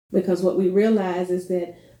Because what we realize is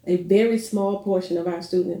that a very small portion of our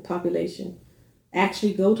student population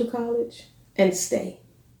actually go to college and stay.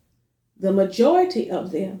 The majority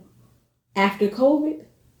of them, after COVID,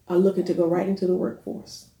 are looking to go right into the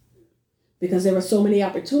workforce because there were so many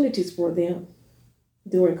opportunities for them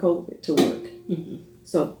during COVID to work.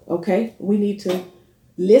 So, okay, we need to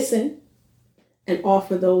listen and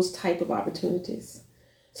offer those type of opportunities.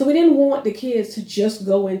 So we didn't want the kids to just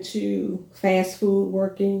go into fast food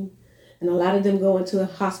working, and a lot of them go into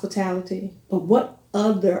hospitality. But what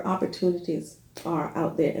other opportunities are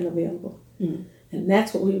out there and available? And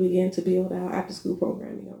that's what we began to build our after-school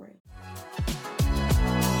programming around.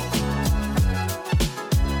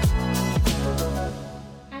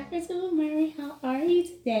 Hi, Principal Murray. How are you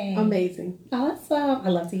today? Amazing. Awesome. I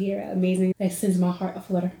love to hear it. Amazing. That sends my heart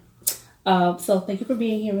aflutter. So thank you for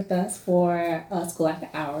being here with us for School After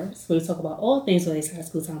Hours, where we talk about all things related to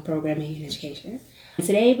school time programming and education. And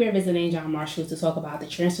today we're visiting John Marshall to talk about the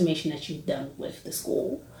transformation that you've done with the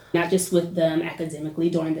school, not just with them academically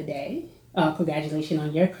during the day. Congratulations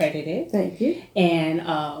on your accredited. Thank you. And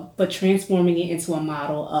but transforming it into a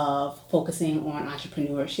model of focusing on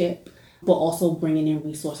entrepreneurship, but also bringing in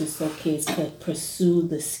resources so kids could pursue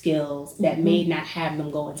the skills that may not have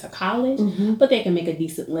them go into college, but they can make a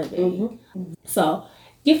decent living. So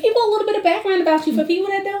give people a little bit of background about you for people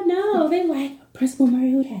that don't know. They're like, Principal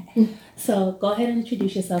Murray, who that? So go ahead and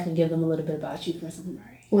introduce yourself and give them a little bit about you, Principal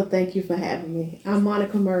Murray. Well, thank you for having me. I'm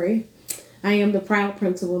Monica Murray. I am the proud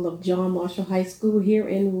principal of John Marshall High School here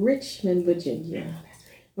in Richmond, Virginia,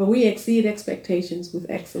 where we exceed expectations with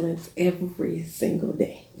excellence every single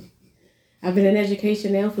day. I've been in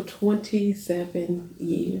education now for 27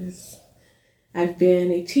 years. I've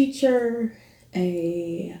been a teacher,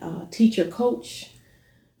 a teacher coach.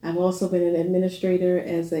 I've also been an administrator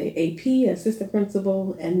as a AP, assistant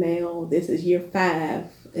principal, and now this is year 5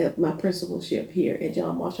 of my principalship here at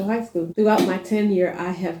John Marshall High School. Throughout my tenure,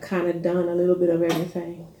 I have kind of done a little bit of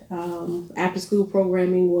everything. After school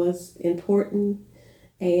programming was important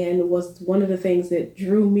and was one of the things that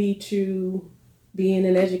drew me to being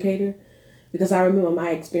an educator, because I remember my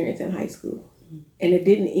experience in high school, and it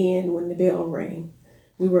didn't end when the bell rang.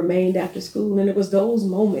 We remained after school, and it was those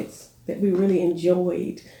moments that we really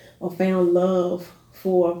enjoyed or found love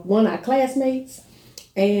for, one, our classmates,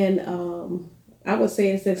 and I would say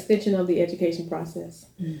it's an extension of the education process.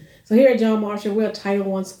 So here at John Marshall, we're a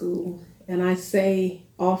Title I school, and I say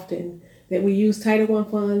often that we use Title I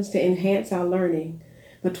funds to enhance our learning,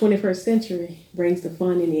 but 21st century brings the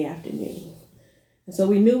fun in the afternoon. And so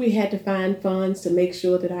we knew we had to find funds to make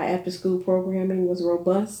sure that our after-school programming was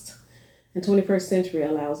robust, and 21st century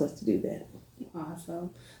allows us to do that.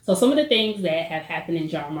 Awesome. So some of the things that have happened in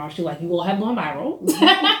John Marshall, like you all have gone viral.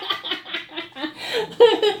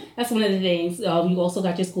 That's one of the things. You also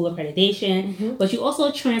got your school accreditation, but you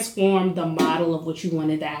also transformed the model of what you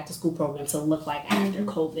wanted the after-school program to look like after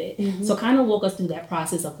COVID. So kind of walk us through that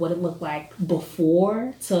process of what it looked like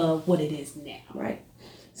before to what it is now. Right.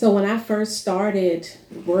 So when I first started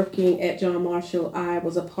working at John Marshall, I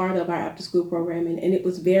was a part of our after-school programming, and it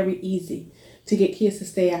was very easy to get kids to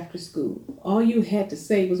stay after school. All you had to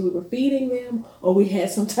say was we were feeding them or we had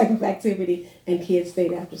some type of activity and kids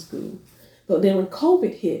stayed after school. But then when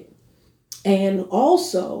COVID hit, and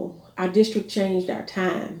also our district changed our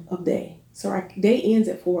time of day. So our day ends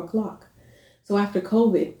at 4:00. So after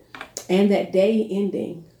COVID and that day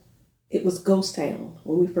ending, it was ghost town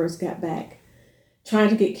when we first got back. Trying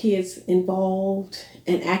to get kids involved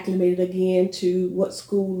and acclimated again to what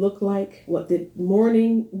school looked like, what the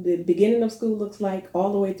beginning of school looks like,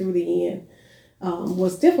 all the way through the end,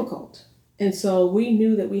 was difficult. And so we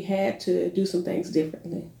knew that we had to do some things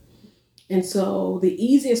differently. And so the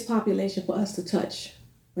easiest population for us to touch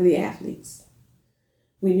were the athletes.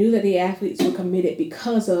 We knew that the athletes were committed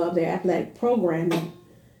because of their athletic programming.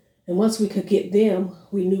 And once we could get them,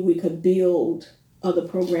 we knew we could build other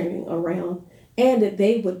programming around, and that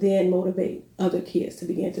they would then motivate other kids to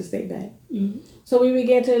begin to stay back. So we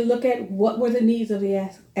began to look at what were the needs of the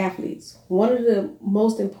athletes. One of the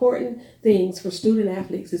most important things for student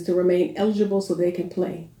athletes is to remain eligible so they can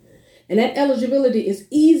play. And that eligibility is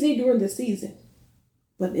easy during the season.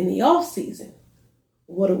 But in the off season,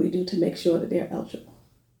 what do we do to make sure that they're eligible?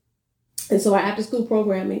 And so our after-school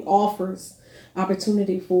programming offers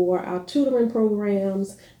opportunity for our tutoring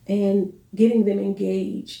programs and getting them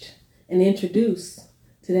engaged and introduced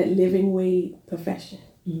to that living wage profession.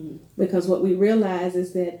 Because what we realize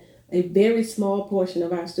is that a very small portion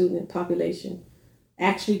of our student population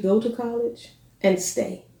actually go to college and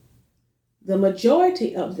stay. The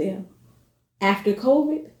majority of them, after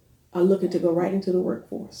COVID, are looking to go right into the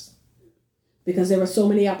workforce. because there were so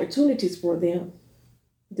many opportunities for them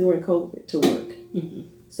during COVID to work.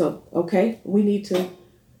 So, okay, we need to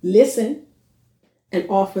listen and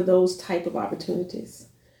offer those type of opportunities.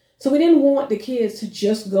 So we didn't want the kids to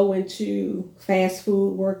just go into fast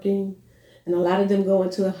food working, and a lot of them go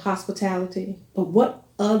into hospitality. But what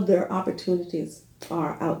other opportunities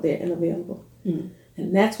are out there and available?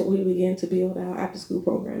 And that's what we began to build our after school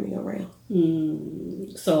programming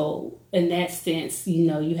around. So in that sense, you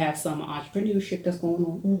know, you have some entrepreneurship that's going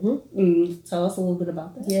on. Tell us a little bit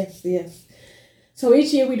about that. Yes. So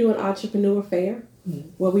each year we do an entrepreneur fair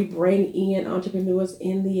where we bring in entrepreneurs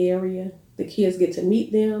in the area. The kids get to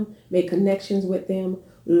meet them, make connections with them,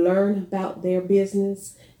 learn about their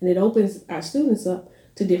business, and it opens our students up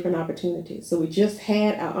to different opportunities. So we just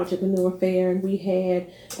had our entrepreneur fair, and we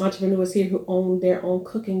had entrepreneurs here who own their own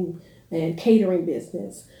cooking and catering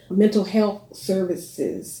business, mental health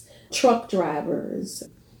services, truck drivers,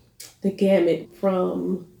 the gamut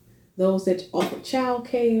from those that offer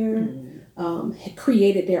childcare, had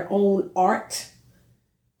created their own art.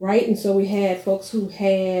 Right, and so we had folks who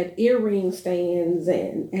had earring stands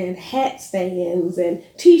and hat stands and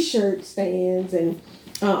T-shirt stands and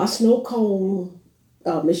a snow cone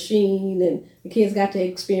machine, and the kids got to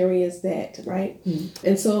experience that, right?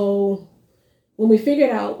 And so when we figured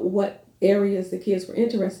out what areas the kids were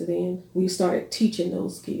interested in, we started teaching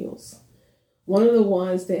those skills. One of the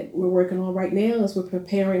ones that we're working on right now as we're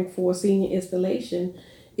preparing for senior installation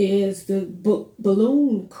is the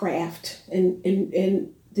balloon craft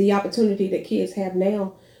and the opportunity that kids have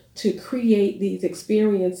now to create these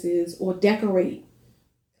experiences or decorate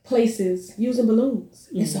places using balloons.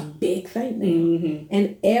 It's a big thing now.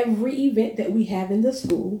 And every event that we have in the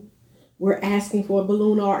school, we're asking for a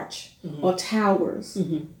balloon arch or towers.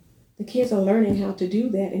 The kids are learning how to do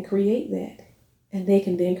that and create that. And they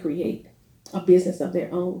can then create a business of their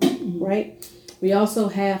own, right? We also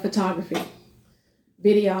have photography,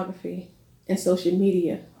 videography, and social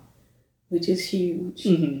media, which is huge.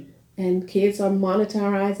 And kids are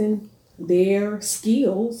monetizing their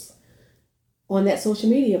skills on that social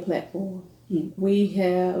media platform. We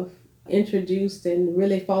have introduced and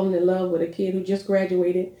really fallen in love with a kid who just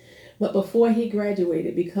graduated. But before he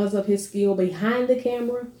graduated, because of his skill behind the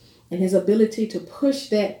camera and his ability to push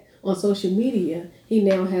that on social media, he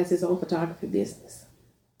now has his own photography business,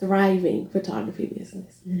 thriving photography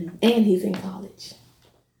business. And he's in college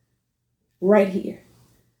right here.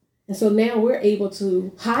 And so now we're able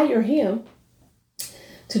to hire him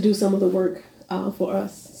to do some of the work for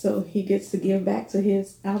us. So he gets to give back to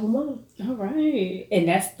his alma mater. All right. And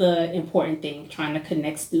that's the important thing, trying to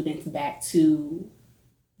connect students back to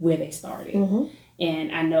where they started.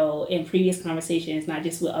 And I know in previous conversations, not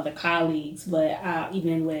just with other colleagues, but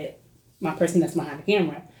even with my person that's behind the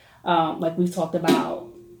camera, like we've talked about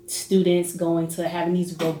students going to having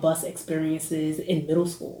these robust experiences in middle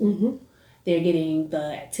school. They're getting the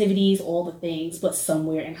activities, all the things, but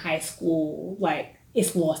somewhere in high school, like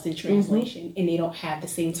it's lost in translation and they don't have the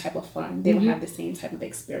same type of fun. They don't have the same type of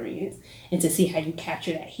experience. And to see how you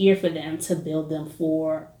capture that here for them to build them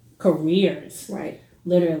for careers, right?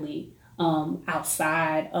 Literally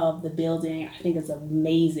outside of the building, I think is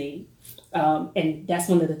amazing. And that's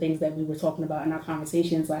one of the things that we were talking about in our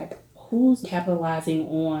conversations, like who's capitalizing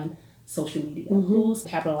on social media, who's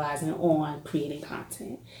capitalizing on creating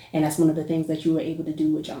content. And that's one of the things that you were able to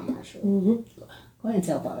do with John Marshall. Go ahead and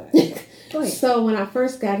tell about it. Go ahead. So when I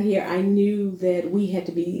first got here, I knew that we had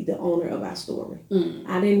to be the owner of our story.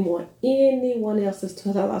 I didn't want anyone else to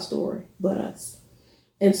tell our story but us.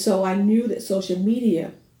 And so I knew that social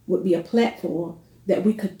media would be a platform that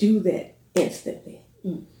we could do that instantly.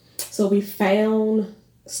 So we found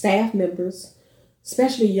staff members,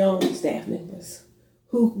 especially young staff members,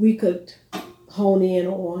 who we could hone in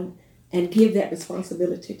on and give that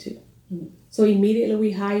responsibility to. So immediately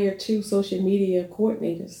we hired 2 social media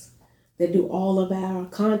coordinators that do all of our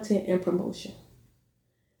content and promotion.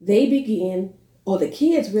 They began, or the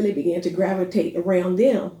kids really began to gravitate around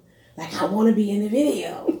them. Like, I want to be in the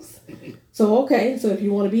videos. So if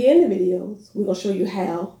you want to be in the videos, we're going to show you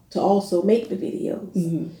how to also make the videos.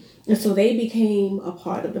 And so they became a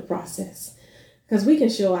part of the process. Because we can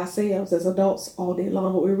show ourselves as adults all day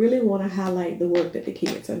long, but we really want to highlight the work that the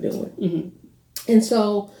kids are doing. And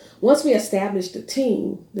so once we established the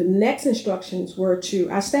team, the next instructions were to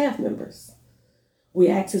our staff members. We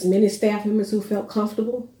asked as many staff members who felt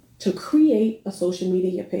comfortable to create a social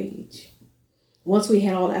media page. Once we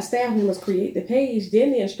had all our staff members create the page,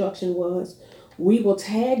 then the instruction was, we will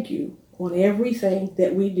tag you on everything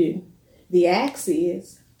that we do. The ask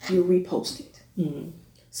is you repost it.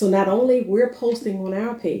 So not only we're posting on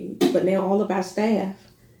our page, but now all of our staff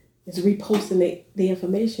is reposting the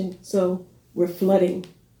information. So we're flooding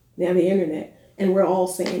now the internet, and we're all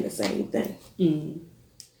saying the same thing.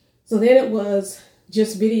 So then it was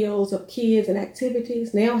just videos of kids and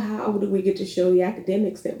activities. Now how do we get to show the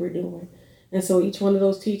academics that we're doing? And so each one of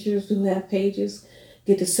those teachers who have pages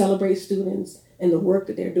get to celebrate students and the work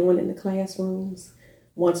that they're doing in the classrooms.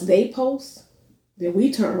 Once they post, then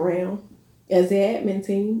we turn around as the admin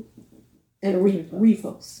team and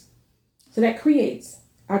repost. So that creates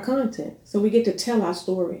our content. So we get to tell our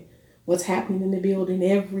story, what's happening in the building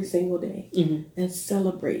every single day, and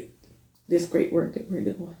celebrate this great work that we're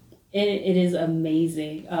doing. And it is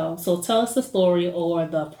amazing. So tell us the story or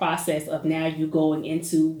the process of now you going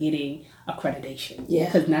into getting accreditation. Yeah.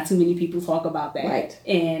 Because not too many people talk about that. Right.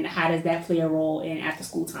 And how does that play a role in after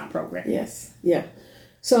school time program? Yes. Yeah.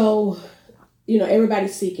 So,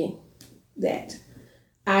 everybody's seeking that.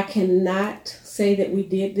 I cannot say that we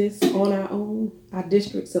did this on our own. Our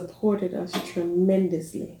district supported us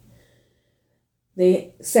tremendously.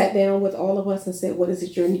 They sat down with all of us and said, what is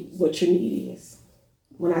it what your need is?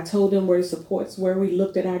 When I told them where the supports were, we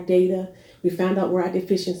looked at our data. We found out where our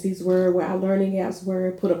deficiencies were, where our learning gaps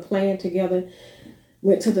were, put a plan together,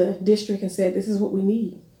 went to the district and said, this is what we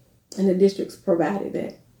need. And the districts provided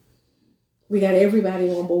that. We got everybody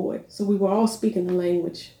on board. So we were all speaking the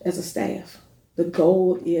language as a staff. The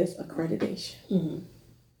goal is accreditation.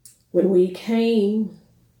 When we came,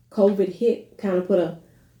 COVID hit, kind of put a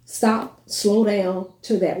slow down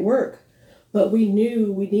to that work. But we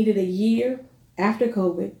knew we needed a year after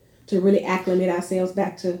COVID to really acclimate ourselves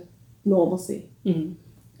back to normalcy. And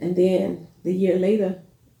then the year later,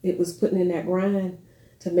 it was putting in that grind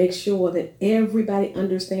to make sure that everybody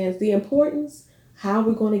understands the importance, how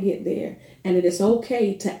we're going to get there, and that it's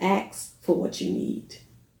okay to ask for what you need.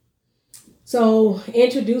 So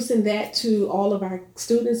introducing that to all of our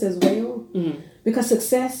students as well, because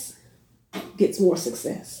success gets more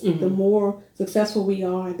success. The more successful we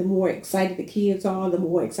are, the more excited the kids are, the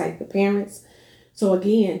more excited the parents. So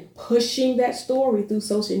again, pushing that story through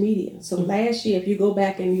social media. So last year, if you go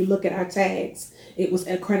back and you look at our tags, it was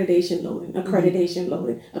accreditation loading, accreditation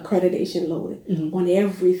loading, accreditation loading on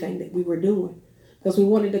everything that we were doing. Because we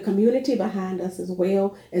wanted the community behind us as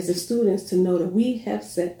well as the students to know that we have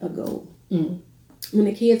set a goal. When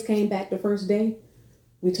the kids came back the first day,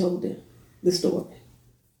 we told them the story.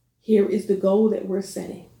 Here is the goal that we're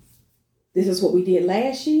setting. This is what we did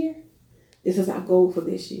last year. This is our goal for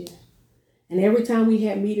this year. And every time we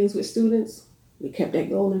had meetings with students, we kept that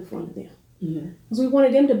goal in front of them. Because we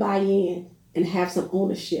wanted them to buy in and have some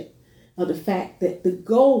ownership of the fact that the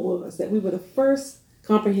goal was that we were the first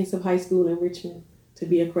comprehensive high school in Richmond to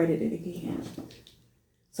be accredited again.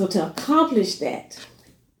 So to accomplish that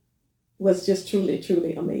was just truly,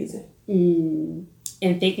 truly amazing.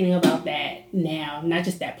 And thinking about that now, not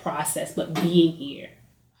just that process, but being here,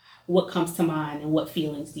 what comes to mind and what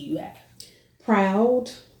feelings do you have?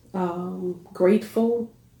 Proud,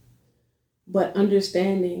 grateful, but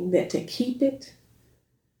understanding that to keep it,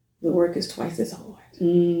 the work is twice as hard.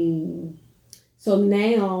 So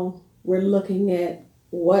now we're looking at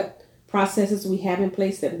what processes we have in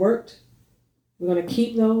place that worked. We're going to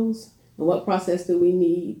keep those. And what process do we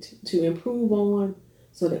need to improve on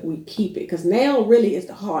so that we keep it? Because now really is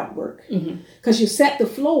the hard work. Because you set the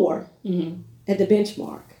floor at the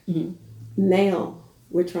benchmark. Now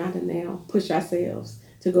we're trying to now push ourselves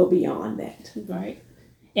to go beyond that. Right.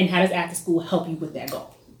 And how does after school help you with that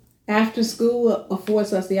goal? After school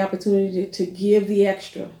affords us the opportunity to give the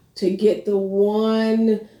extra, to get the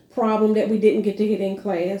one problem that we didn't get to get in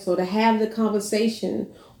class, or to have the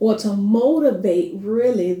conversation, or to motivate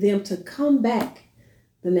really them to come back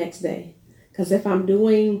the next day. Because if I'm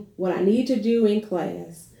doing what I need to do in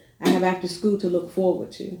class, I have after school to look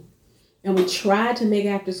forward to. And we try to make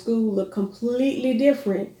after school look completely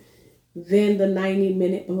different than the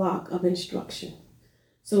 90-minute block of instruction.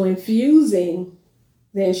 So infusing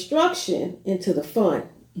the instruction into the fun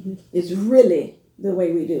is really the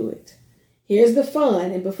way we do it. Here's the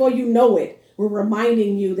fun, and before you know it, we're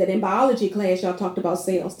reminding you that in biology class, y'all talked about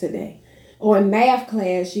cells today. Or in math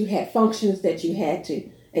class, you had functions that you had to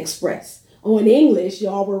express. Or in English,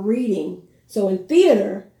 y'all were reading. So in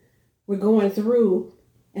theater, we're going through,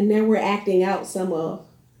 and then we're acting out some of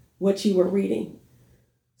what you were reading.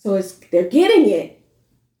 So they're getting it,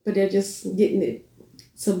 but they're just getting it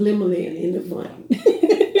subliminally in the fun.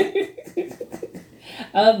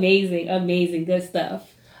 Amazing, good stuff.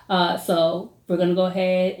 So we're going to go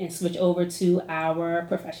ahead and switch over to our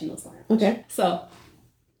professionals lounge. Okay. So,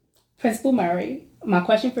 Principal Murray, my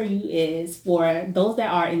question for you is for those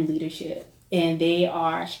that are in leadership and they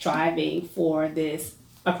are striving for this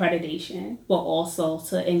accreditation, but also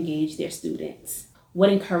to engage their students.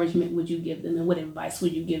 What encouragement would you give them and what advice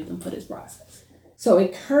would you give them for this process? So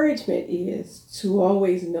encouragement is to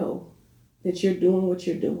always know that you're doing what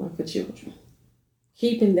you're doing for children.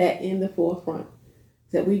 Keeping that in the forefront.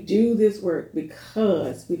 That we do this work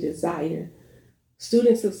because we desire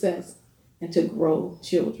student success and to grow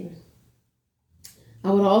children.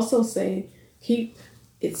 I would also say keep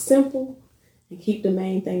it simple and keep the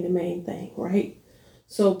main thing, right?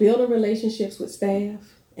 So building relationships with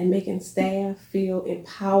staff and making staff feel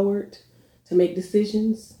empowered to make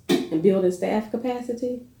decisions and building staff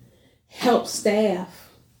capacity helps staff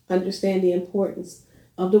understand the importance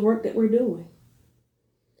of the work that we're doing.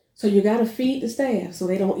 So you got to feed the staff so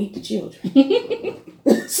they don't eat the children.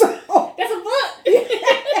 So that's a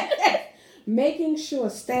book. Making sure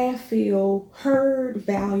staff feel heard,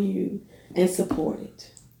 valued, and supported,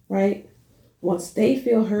 right? Once they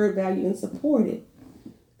feel heard, valued, and supported,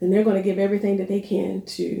 then they're going to give everything that they can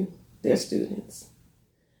to their students.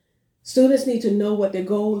 Students need to know what their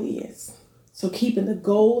goal is. So keeping the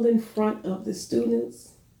goal in front of the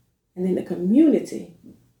students, and then the community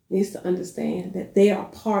needs to understand that they are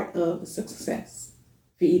part of the success.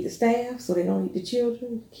 Feed the staff so they don't eat the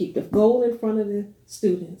children, keep the goal in front of the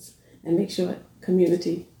students, and make sure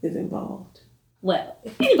community is involved. Well,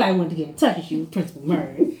 if anybody wanted to get in touch with you, Principal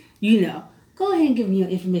Murray, go ahead and give me your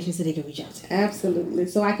information so they can reach out to you. Absolutely.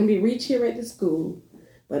 So I can be reached here at the school,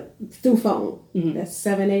 but through phone. Mm-hmm. That's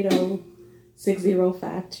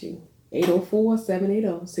 780-6052.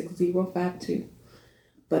 804-780-6052.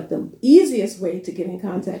 But the easiest way to get in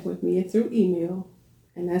contact with me is through email,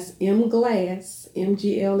 and that's mglass,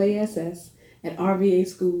 MGLASS, at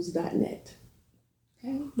rvaschools.net.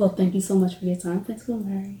 Okay. Well, thank you so much for your time, Principal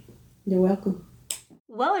Murray. You're welcome.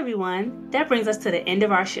 Well, everyone, that brings us to the end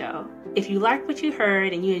of our show. If you liked what you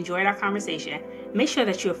heard and you enjoyed our conversation, make sure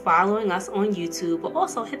that you're following us on YouTube, but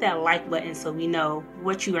also hit that like button so we know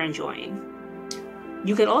what you are enjoying.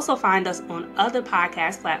 You can also find us on other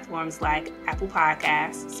podcast platforms like Apple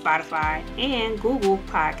Podcasts, Spotify, and Google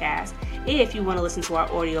Podcasts if you want to listen to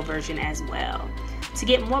our audio version as well. To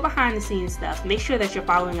get more behind the scenes stuff, make sure that you're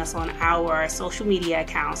following us on our social media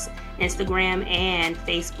accounts, Instagram and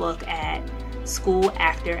Facebook at School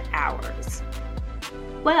After Hours.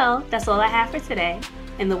 Well, that's all I have for today.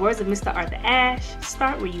 In the words of Mr. Arthur Ashe,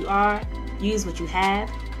 start where you are, use what you have,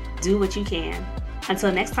 do what you can.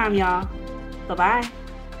 Until next time, y'all. Bye-bye.